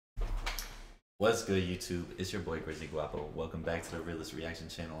What's good, YouTube? It's your boy Grizzly Guapo. Welcome back to the Realist Reaction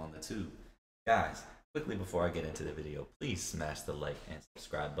channel on the tube. Guys, quickly before I get into the video, please smash the like and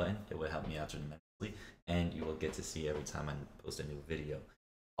subscribe button. It would help me out tremendously, and you will get to see every time I post a new video.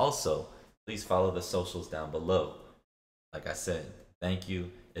 Also, please follow the socials down below. Like I said, thank you.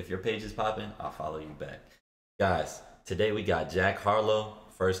 If your page is popping, I'll follow you back. Guys, today we got Jack Harlow,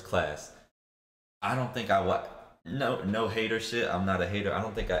 First Class. I don't think no hater shit. I'm not a hater. I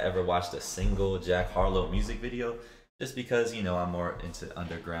don't think I ever watched a single Jack Harlow music video, just because, you know, I'm more into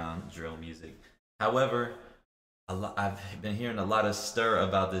underground drill music. However, I've been hearing a lot of stir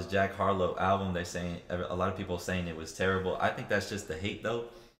about this Jack Harlow album. They're saying, a lot of people saying it was terrible. I think that's just the hate though.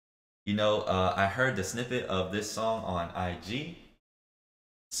 You know, I heard the snippet of this song on IG,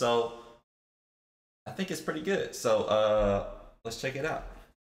 so I think it's pretty good. So let's check it out.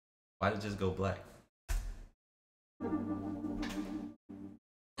 Why did it just go black?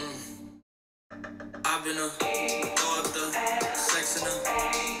 I've been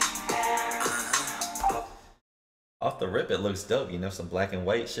Off the rip, it looks dope. You know, some black and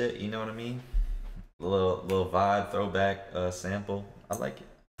white shit. You know what I mean? Little vibe, throwback sample. I like it.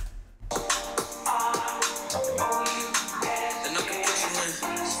 Okay.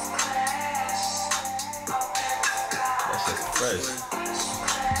 That shit's fresh.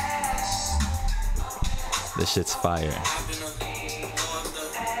 This shit's fire.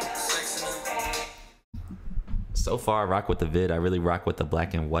 So far, I rock with the vid. I really rock with the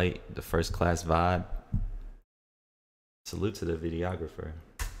black and white, the first class vibe. Salute to the videographer,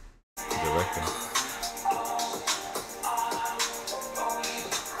 the director.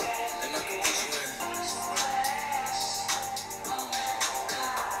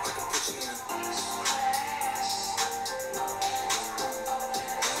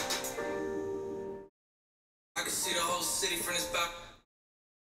 I can see the whole city from this back.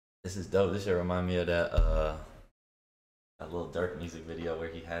 This is dope. This should remind me of that that little Dirk music video where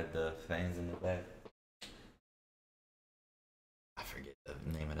he had the fans in the back. I forget the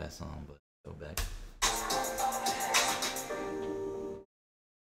name of that song, but go back.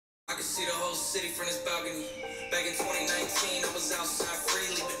 I can see the whole city from this balcony. Back in 2019, I was outside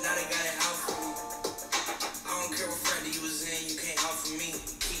freely, but now they got it out for me. I don't care what friend you was in, you can't out for me.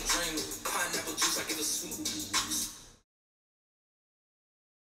 Keep dreaming. Pineapple juice, I give a sweet.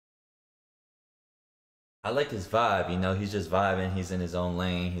 I like his vibe, you know, he's just vibing, he's in his own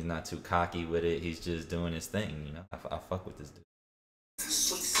lane, he's not too cocky with it, he's just doing his thing, you know. I fuck with this dude.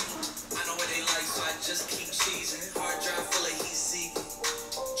 Sweet seed. I know what they like, so I just keep cheesing. Hard drive full of heat seek.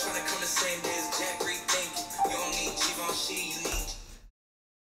 Trying to come the same day as Jack rethinking. You don't need Givenchy, you need.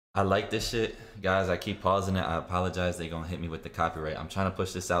 I like this shit. Guys, I keep pausing it. I apologize, they're gonna hit me with the copyright. I'm trying to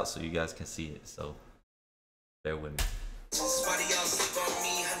push this out so you guys can see it, so bear with me. Somebody else sleep on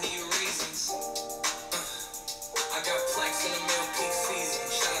me, I need reasons. I got plaques in the middle peak season.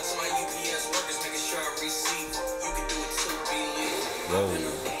 Shout out to my UPS workers, making sure I receive. You can do it too, believe. Whoa.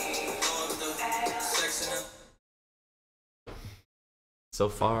 So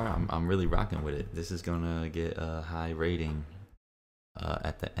far, I'm really rocking with it. This is gonna get a high rating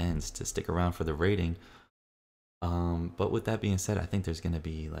at the ends to stick around for the rating. But with that being said, I think there's gonna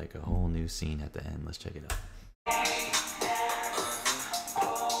be like a whole new scene at the end. Let's check it out.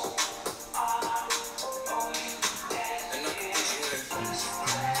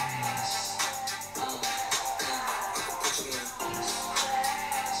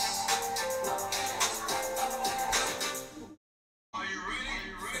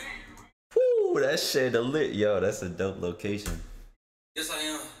 Woo, that shit a lit, yo. That's a dope location. Yes, I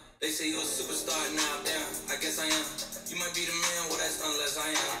am. They say you a superstar now. Damn, I guess I am. You might be the man, well, that's unless I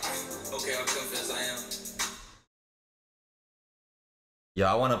am. Okay, I'll confess I am. Yo,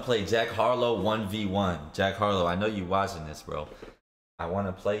 I want to play Jack Harlow 1v1. Jack Harlow, I know you watching this, bro. I want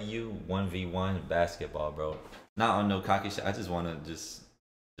to play you 1v1 basketball, bro. Not on no cocky shit. I just want to just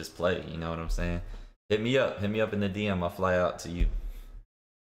play. You know what I'm saying? Hit me up. Hit me up in the DM. I'll fly out to you.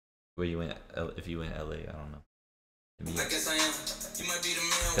 Where you in? If you in LA, I don't know. I guess I am. You might be the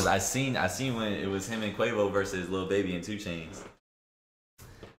man. Cause I seen when it was him and Quavo versus Lil Baby and 2 Chainz.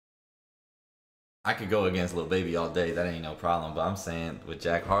 I could go against Lil Baby all day. That ain't no problem. But I'm saying with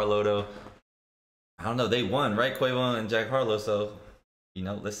Jack Harlow though, I don't know. They won, right? Quavo and Jack Harlow. So, you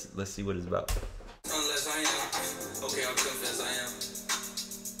know, let's see what it's about. Unless I am. Okay, I'll confess I am.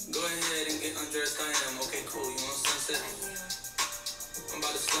 Go ahead and get undressed. I am. Okay, cool. You want sunset? I'm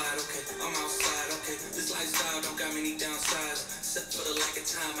about to slide, okay, I'm outside, okay. This lifestyle don't got many downsides. Except for the lack of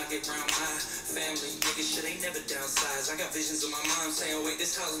time, I get round high. Family, nigga, shit ain't never downsides. I got visions of my mom saying, wait,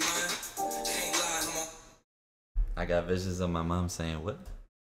 this house mine. Can't lie, I'm on. I got visions of my mom saying what?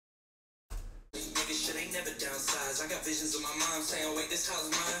 You downsides. I got visions of my mom saying, wait, this house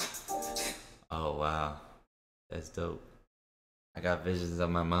mine. Oh wow, that's dope. I got visions of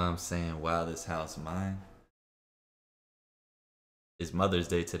my mom saying, wow, this house mine. It's Mother's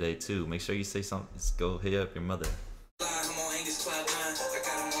Day today too. Make sure you say something. Let's go hit up your mother. I'm on Angus Cloud 9. I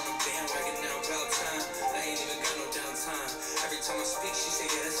got him on a bandwagon now, about time. I ain't even got no downtime. Every time I speak, she say,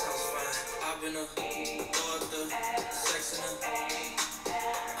 yeah, that sounds fine. I've been a daughter, sex in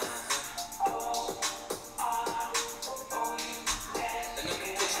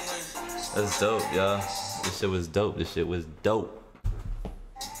That's dope, y'all. This shit was dope. This shit was dope.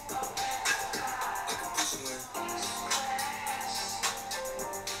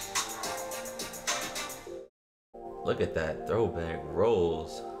 Look at that throwback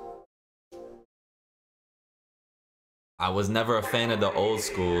rolls. I was never a fan of the old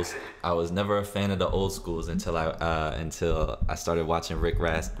schools. Until I started watching Rick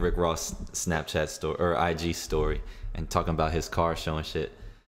Ross Snapchat story or IG story and talking about his car show and shit.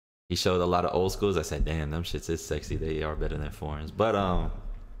 He showed a lot of old schools. I said, damn, them shits is sexy. They are better than foreigns. But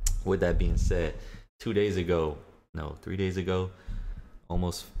with that being said, 3 days ago,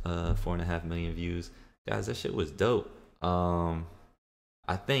 almost 4.5 million views. Guys, that shit was dope. I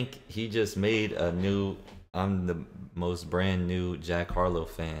think he just made I'm the most brand new Jack Harlow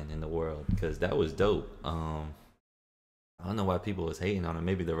fan in the world, because that was dope. I don't know why people was hating on him.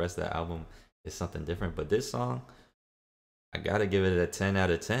 Maybe the rest of the album is something different, but this song, I gotta give it a 10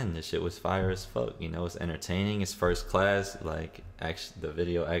 out of 10. This shit was fire as fuck. You know, it's entertaining. It's first class. Like, actually, the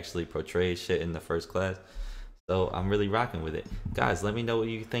video actually portrays shit in the first class. So I'm really rocking with it. Guys, let me know what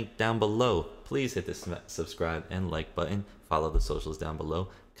you think down below. Please hit the subscribe and like button. Follow the socials down below.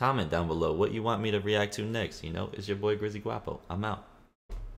 Comment down below what you want me to react to next. You know, it's your boy Grizzy Guapo. I'm out.